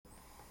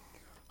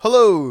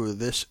Hello,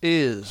 this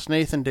is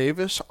Nathan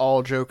Davis.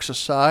 All jokes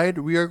aside,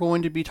 we are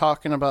going to be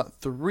talking about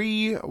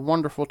three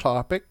wonderful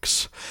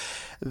topics.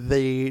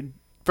 The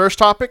first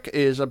topic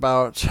is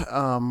about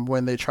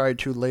when they tried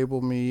to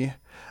label me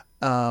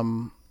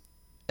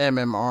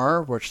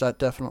MMR, which that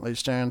definitely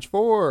stands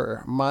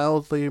for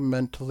mildly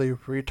mentally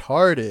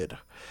retarded.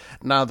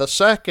 Now, the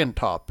second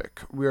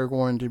topic, we are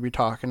going to be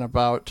talking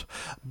about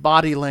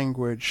body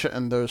language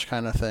and those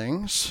kind of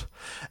things.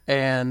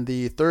 And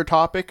the third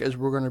topic is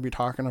we're going to be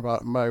talking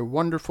about my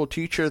wonderful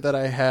teacher that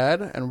I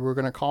had, and we're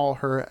going to call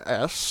her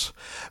S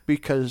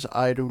because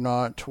I do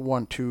not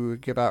want to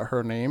give out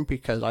her name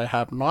because I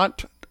have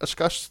not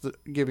discussed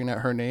giving out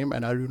her name,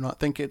 and I do not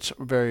think it's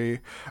very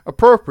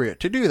appropriate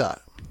to do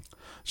that.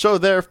 So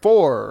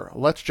therefore,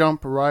 let's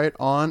jump right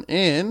on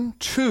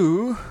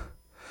into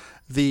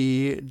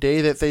the day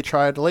that they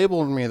tried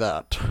labeling me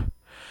that.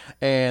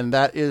 And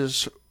that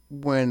is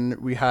when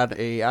we had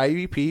a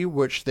IEP,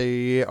 which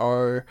they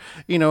are,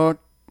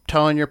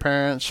 telling your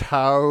parents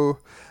how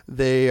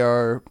they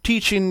are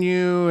teaching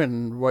you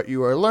and what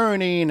you are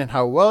learning and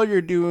how well you're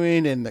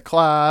doing in the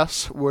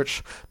class,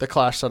 which the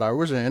class that I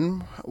was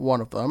in,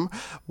 one of them,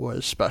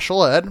 was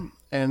special ed.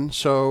 And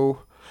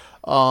so,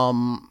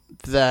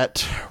 that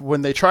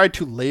when they tried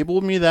to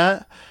label me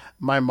that,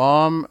 my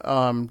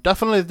mom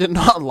definitely did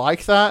not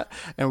like that,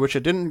 and which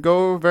it didn't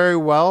go very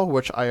well,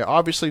 which I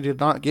obviously did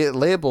not get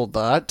labeled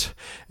that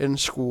in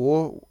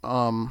school.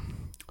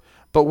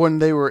 But when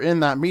they were in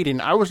that meeting,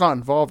 I was not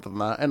involved in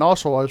that. And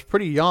also, I was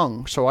pretty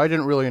young, so I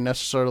didn't really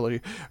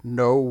necessarily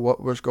know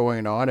what was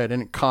going on. I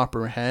didn't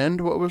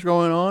comprehend what was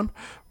going on,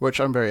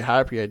 which I'm very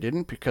happy I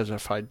didn't, because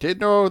if I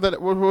did know that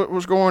it was what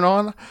was going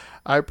on,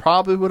 I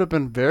probably would have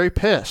been very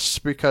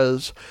pissed,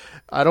 because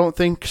I don't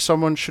think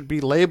someone should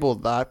be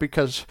labeled that,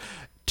 because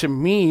to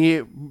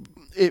me,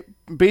 it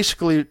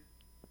basically,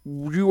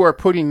 you are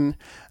putting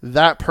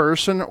that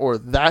person or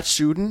that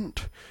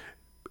student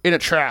in a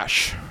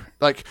trash.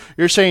 Like,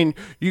 you're saying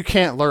you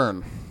can't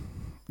learn.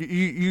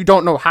 You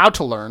don't know how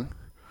to learn.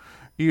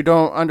 You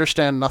don't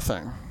understand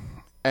nothing.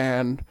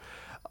 And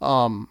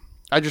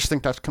I just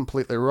think that's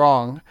completely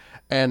wrong.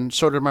 And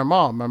so did my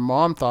mom. My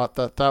mom thought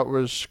that that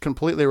was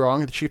completely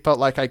wrong. She felt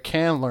like I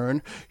can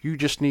learn. You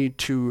just need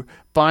to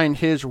find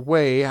his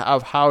way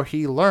of how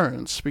he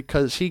learns,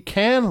 because he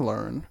can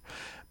learn,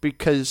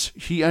 because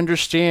he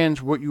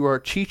understands what you are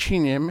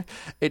teaching him.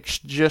 It's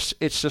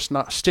just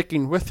not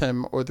sticking with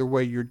him, or the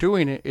way you're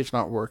doing it is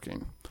not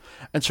working.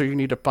 And so you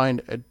need to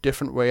find a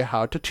different way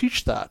how to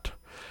teach that.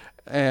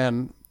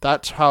 And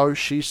that's how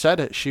she said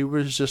it. She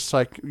was just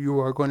like, you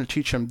are going to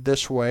teach him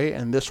this way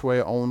and this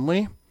way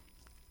only,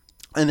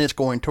 and it's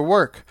going to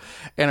work.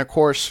 And of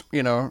course,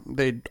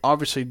 they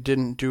obviously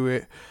didn't do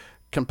it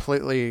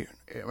completely,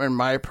 in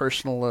my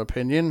personal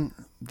opinion,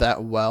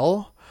 that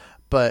well.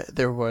 But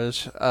there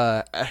was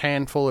a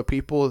handful of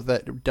people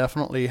that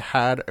definitely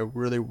had a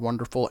really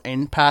wonderful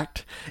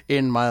impact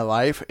in my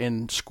life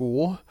in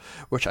school,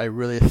 which I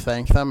really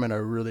thank them, and I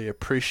really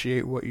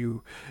appreciate what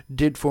you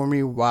did for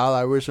me while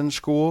I was in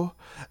school.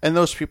 And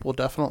those people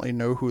definitely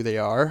know who they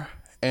are.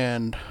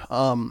 And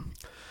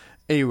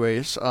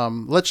anyways,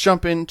 let's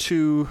jump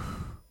into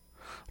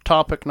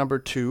topic number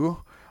 2,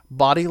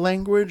 body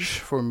language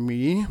for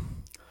me.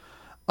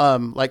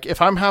 Like,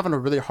 if I'm having a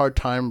really hard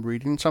time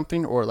reading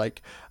something, or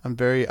like I'm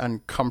very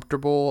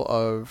uncomfortable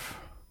of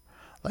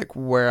like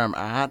where I'm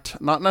at,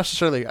 not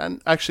necessarily,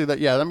 and actually let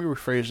me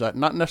rephrase that,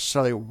 not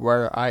necessarily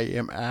where I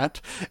am at.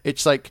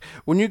 It's like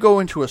when you go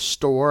into a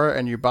store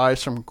and you buy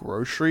some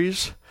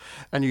groceries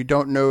and you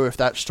don't know if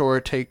that store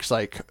takes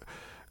like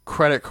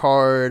credit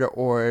card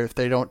or if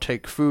they don't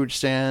take food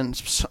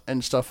stamps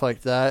and stuff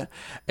like that,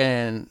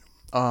 and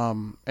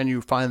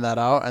you find that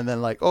out, and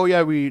then like, oh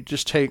yeah, we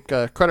just take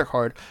a credit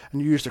card,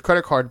 and you use the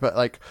credit card, but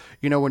like,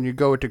 when you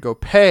go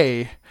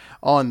pay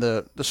on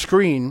the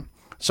screen,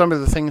 some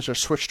of the things are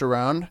switched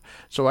around,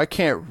 so I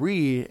can't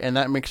read, and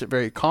that makes it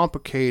very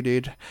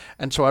complicated,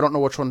 and so I don't know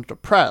which one to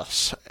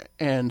press.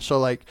 And so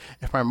like,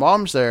 if my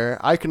mom's there,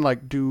 I can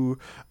like do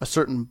a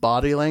certain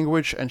body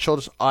language, and she'll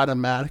just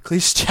automatically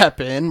step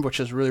in,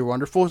 which is really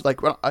wonderful. It's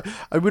like,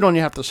 we don't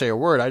even have to say a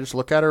word. I just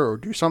look at her or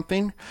do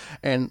something,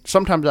 and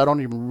sometimes I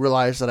don't even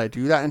realize that I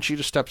do that, and she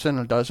just steps in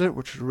and does it,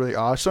 which is really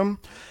awesome.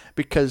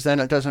 Because then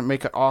it doesn't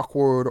make it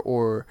awkward,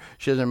 or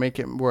she doesn't make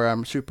it where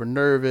I'm super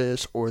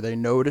nervous, or they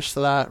notice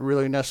that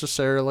really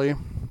necessarily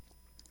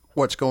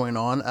what's going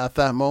on at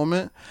that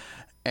moment.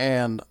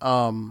 And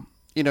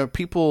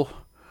people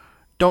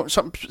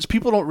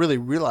don't really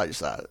realize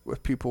that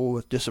with people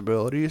with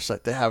disabilities,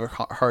 like they have a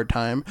hard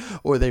time,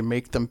 or they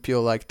make them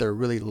feel like they're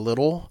really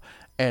little,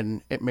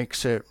 and it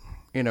makes it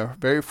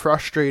very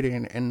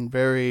frustrating and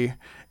very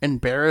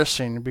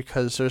embarrassing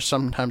because there's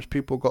sometimes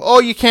people go, oh,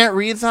 you can't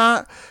read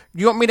that?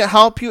 You want me to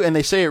help you? And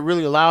they say it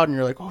really loud and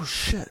you're like, oh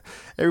shit,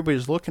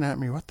 everybody's looking at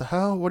me. What the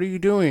hell? What are you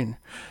doing?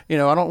 I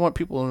don't want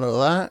people to know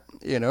that,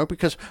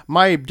 because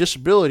my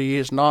disability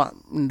is not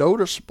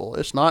noticeable.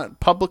 It's not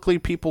publicly,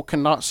 people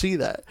cannot see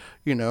that,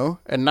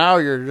 and now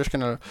you're just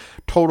going to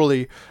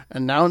totally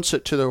announce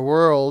it to the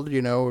world,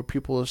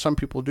 where some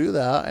people do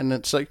that. And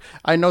it's like,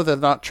 I know they're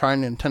not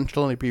trying to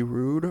intentionally be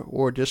rude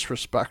or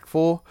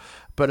disrespectful,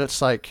 but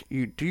it's like,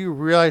 do you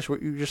realize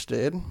what you just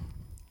did?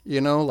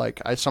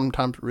 I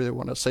sometimes really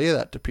want to say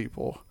that to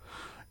people,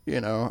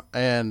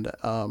 and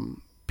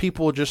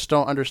people just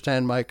don't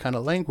understand my kind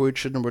of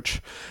language, in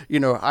which,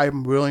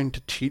 I'm willing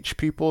to teach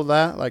people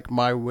that, like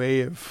my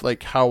way of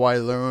like how I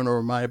learn,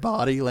 or my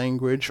body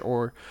language,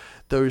 or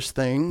those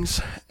things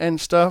and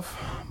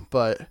stuff.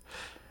 But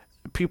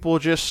people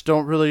just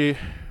don't really,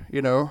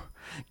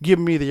 give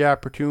me the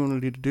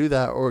opportunity to do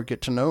that or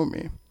get to know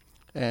me.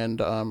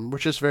 And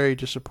which is very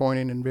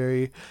disappointing and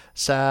very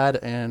sad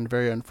and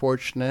very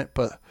unfortunate.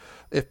 But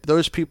if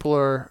those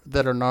people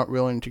that are not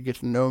willing to get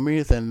to know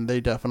me, then they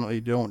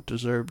definitely don't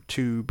deserve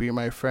to be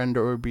my friend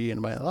or be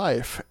in my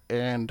life.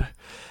 And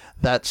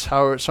that's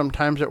how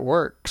sometimes it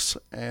works.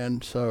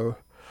 And so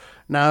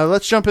now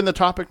let's jump into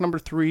topic number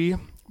 3,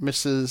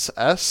 Mrs.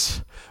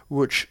 S,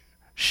 which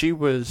she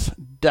was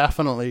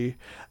definitely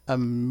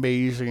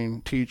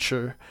amazing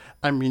teacher.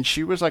 I mean,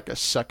 she was like a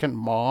second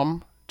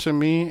mom to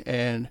me,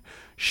 and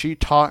she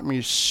taught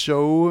me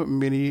so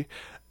many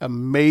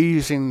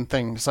amazing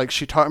things. Like,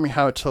 she taught me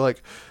how to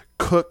like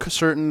cook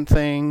certain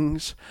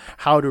things,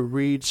 how to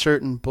read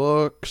certain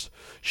books.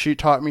 She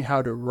taught me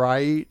how to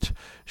write.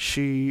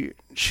 She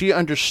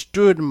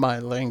understood my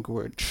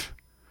language.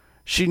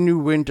 She knew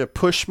when to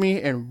push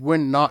me and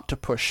when not to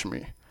push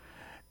me.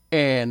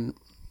 And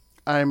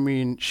I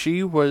mean,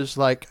 she was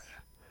like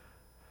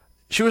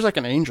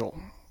an angel.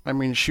 I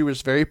mean, she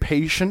was very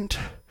patient.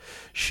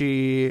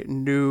 She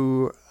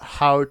knew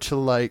how to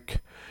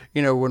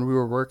when we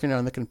were working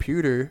on the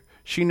computer,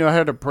 she knew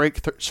how to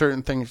break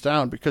certain things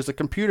down, because the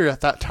computer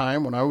at that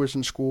time, when I was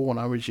in school, when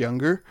I was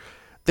younger,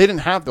 they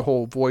didn't have the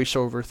whole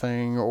voiceover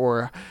thing,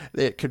 or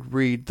it could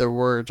read the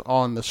words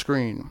on the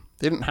screen.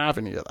 They didn't have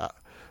any of that.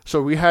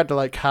 So we had to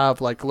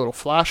have little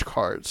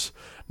flashcards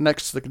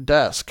next to the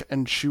desk,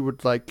 and she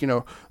would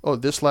oh,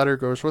 this letter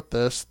goes with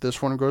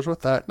this one goes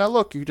with that. Now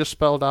look, you just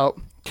spelled out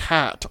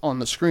cat on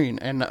the screen.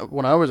 And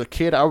when I was a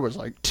kid, I was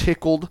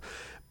tickled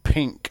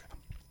pink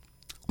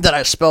that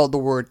I spelled the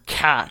word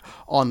cat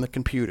on the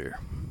computer.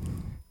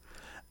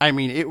 I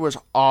mean, it was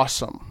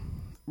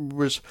awesome. It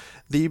was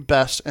the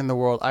best in the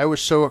world. I was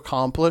so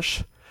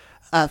accomplished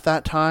at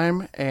that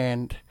time,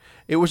 and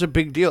it was a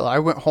big deal. I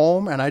went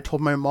home and I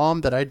told my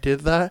mom that I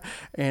did that,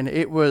 and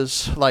it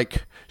was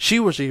she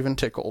was even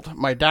tickled.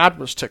 My dad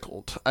was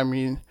tickled. I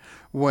mean,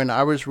 when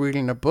I was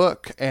reading a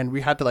book and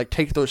we had to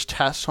take those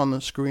tests on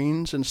the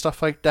screens and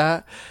stuff like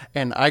that,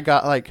 and I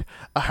got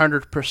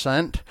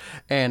 100%,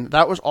 and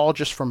that was all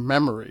just from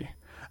memory.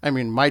 I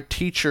mean, my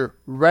teacher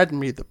read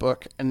me the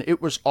book, and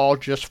it was all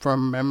just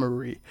from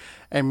memory.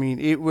 I mean,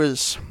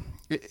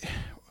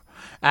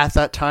 at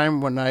that time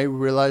when I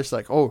realized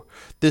oh,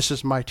 this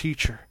is my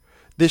teacher.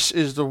 This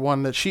is the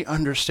one that she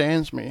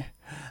understands me.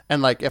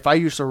 And if I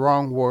used the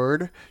wrong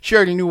word, she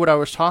already knew what I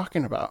was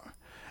talking about.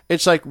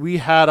 It's we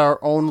had our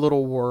own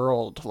little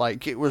world.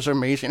 It was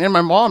amazing. And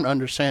my mom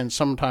understands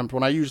sometimes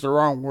when I use the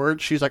wrong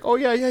word. She's like, oh,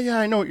 yeah,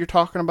 I know what you're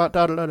talking about,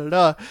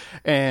 da-da-da-da-da.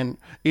 And,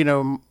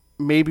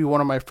 maybe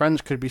one of my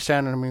friends could be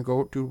standing to me and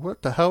go, dude,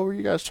 what the hell were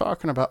you guys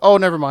talking about? Oh,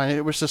 never mind.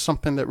 It was just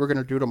something that we're going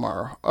to do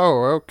tomorrow.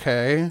 Oh,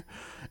 okay.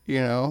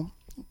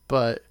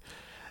 But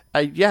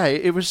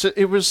it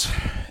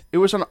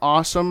was an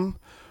awesome,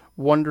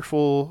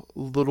 wonderful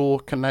little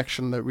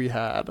connection that we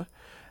had.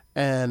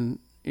 And,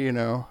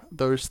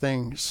 those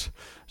things.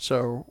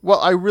 So, well,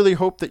 I really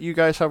hope that you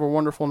guys have a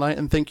wonderful night,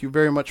 and thank you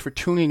very much for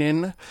tuning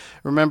in.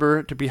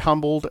 Remember to be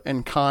humbled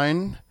and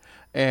kind.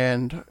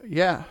 And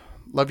yeah,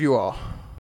 love you all.